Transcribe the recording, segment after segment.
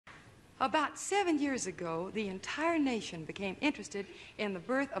About 7 years ago, the entire nation became interested in the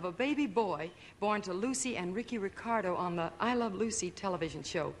birth of a baby boy born to Lucy and Ricky Ricardo on the I Love Lucy television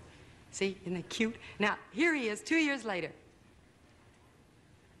show. See, isn't that cute? Now, here he is 2 years later.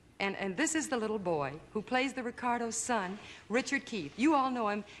 And this is the little boy who plays the Ricardo's son, Richard Keith. You all know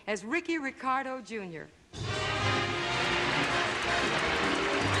him as Ricky Ricardo, Jr.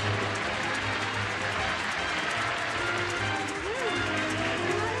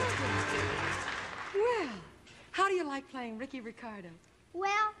 Well, how do you like playing Ricky Ricardo?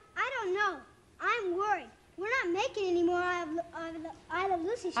 Well, I don't know. I'm worried. We're not making any more I Love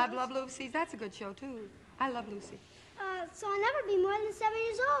Lucy shows. I Love Lucy. That's a good show, too. I Love Lucy. So I'll never be more than 7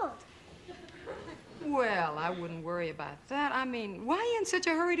 years old. Well, I wouldn't worry about that. I mean, why are you in such a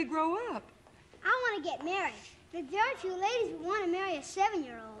hurry to grow up? I want to get married. But very few ladies would want to marry a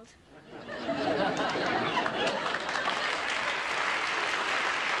 7-year-old.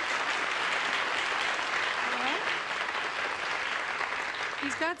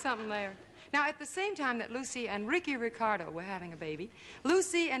 He's got something there. Now, at the same time that Lucy and Ricky Ricardo were having a baby,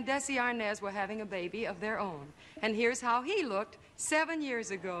 Lucy and Desi Arnaz were having a baby of their own. And here's how he looked 7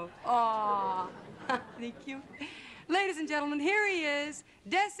 years ago. Aw, isn't he cute? Ladies and gentlemen, here he is,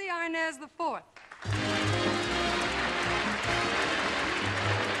 Desi Arnaz IV.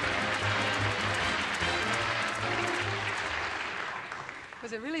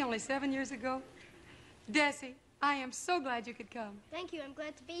 Was it really only 7 years ago? Desi, I am so glad you could come. Thank you. I'm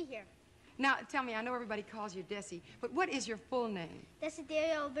glad to be here. Now, tell me, I know everybody calls you Desi, but what is your full name?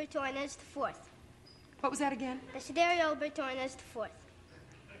 Desiderio Alberto Arnaz IV. What was that again? Desiderio Alberto Arnaz IV.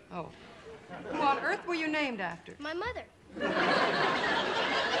 Oh. Who on earth were you named after? My mother. Oh,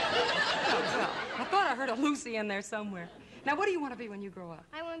 well, I thought I heard a Lucy in there somewhere. Now, what do you want to be when you grow up?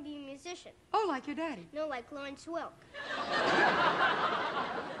 I want to be a musician. Oh, like your daddy? No, like Lawrence Welk.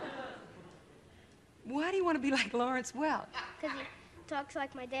 Why do you want to be like Lawrence Welk? Because he talks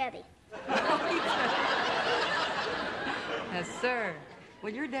like my daddy. Yes, sir.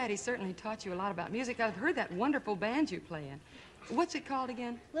 Well, your daddy certainly taught you a lot about music. I've heard that wonderful band you play in. What's it called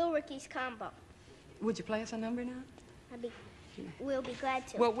again? Little Ricky's Combo. Would you play us a number now? We'll be glad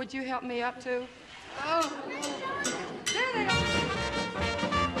to. Well, would you help me up too? Oh, there they are.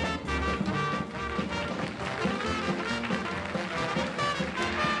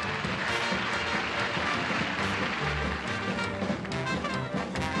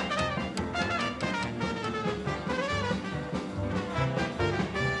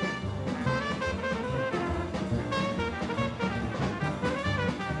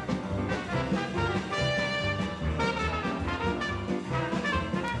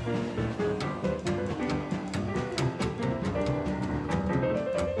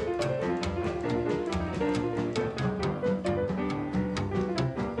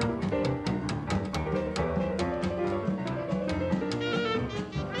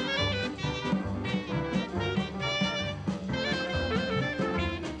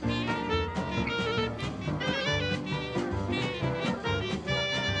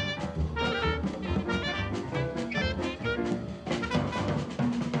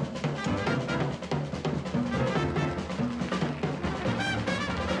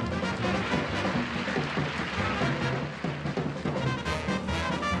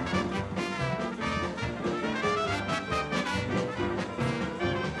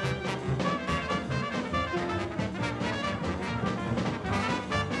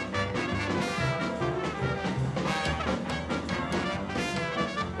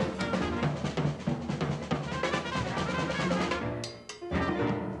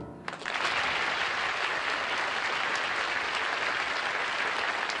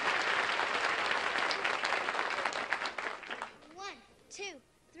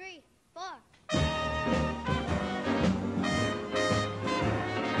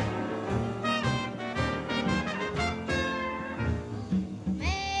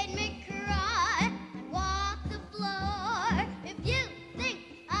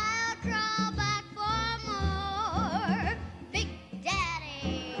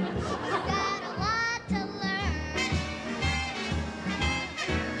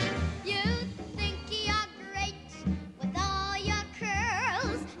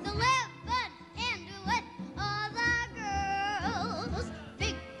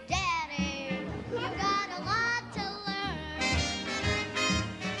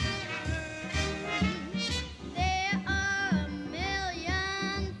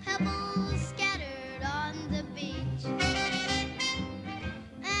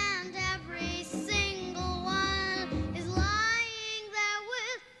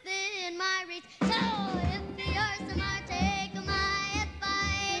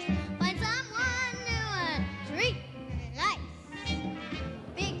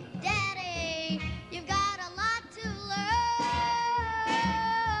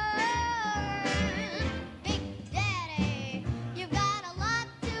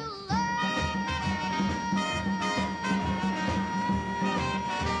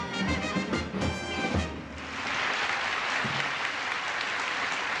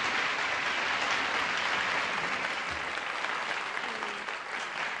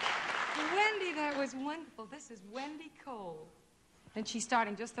 Wendy, that was wonderful. This is Wendy Cole. And she's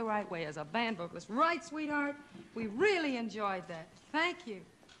starting just the right way as a band vocalist. Right, sweetheart? We really enjoyed that. Thank you.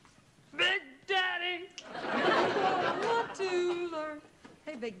 Big Daddy! I want to learn.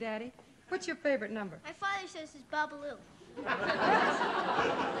 Hey, Big Daddy, what's your favorite number? My father says it's Babaloo.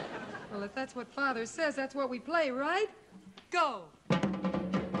 Well, if that's what Father says, that's what we play, right? Go!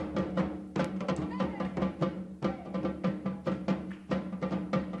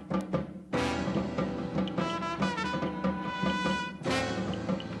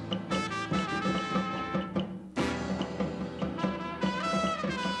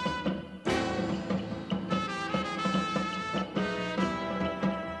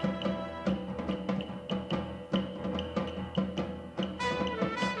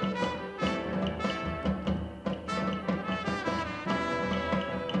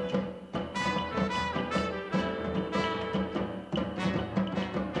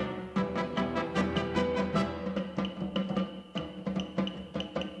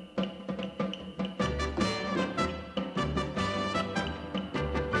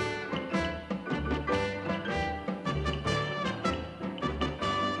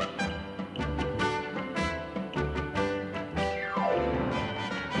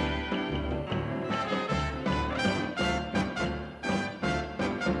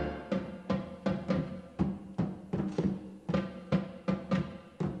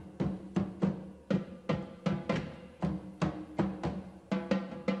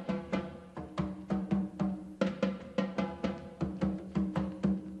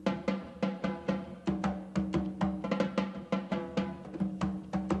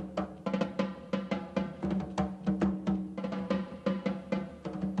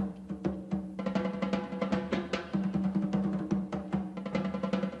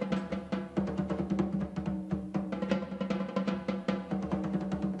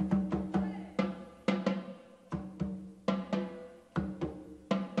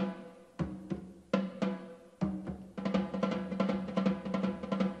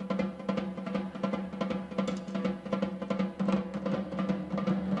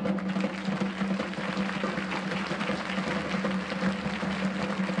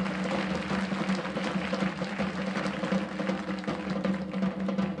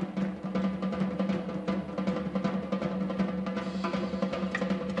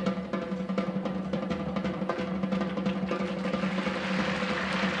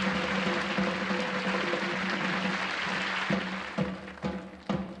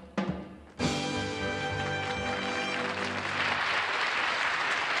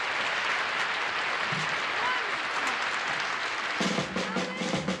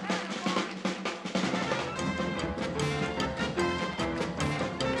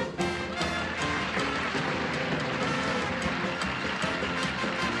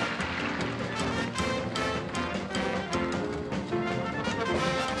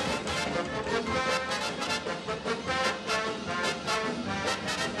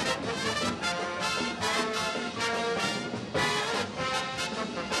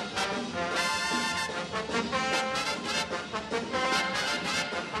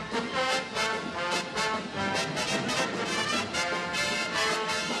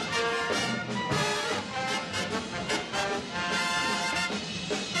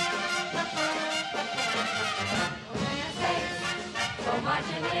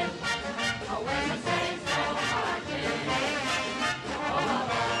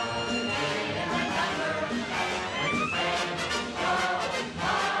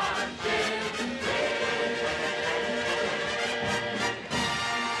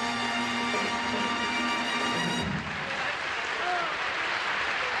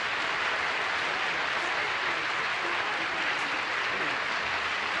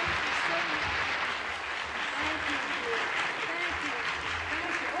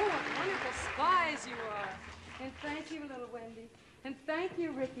 Thank you, little Wendy. And thank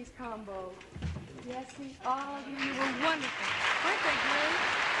you, Ricky's combo. Yes, all of you were wonderful. Weren't they great?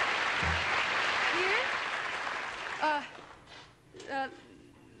 Here?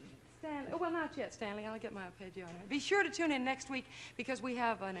 Stanley. Oh, well, not yet, Stanley. I'll get my arpeggio on it. Be sure to tune in next week because we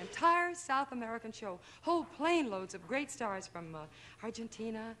have an entire South American show. Whole plane loads of great stars from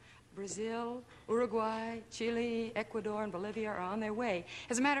Argentina, Brazil, Uruguay, Chile, Ecuador, and Bolivia are on their way.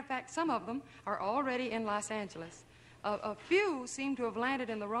 As a matter of fact, some of them are already in Los Angeles. A few seem to have landed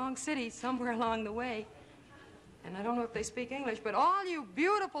in the wrong city somewhere along the way. And I don't know if they speak English, but all you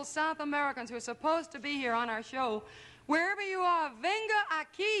beautiful South Americans who are supposed to be here on our show, wherever you are, venga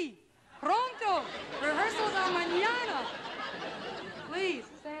aquí, pronto. Rehearsals are mañana. Please,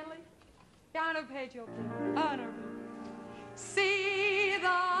 Stanley. An arpeggio, please. An arpeggio. See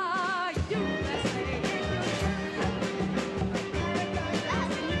the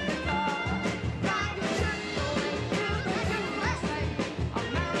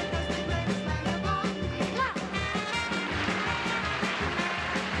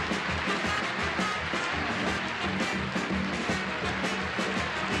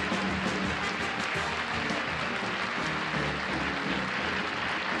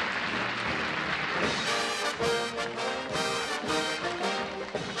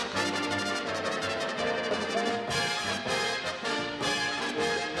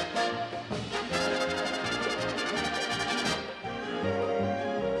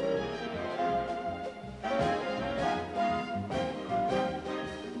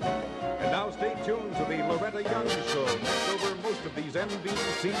tuned to the Loretta Young Show next over most of these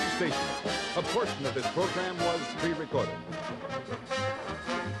NBC stations. A portion of this program was pre-recorded.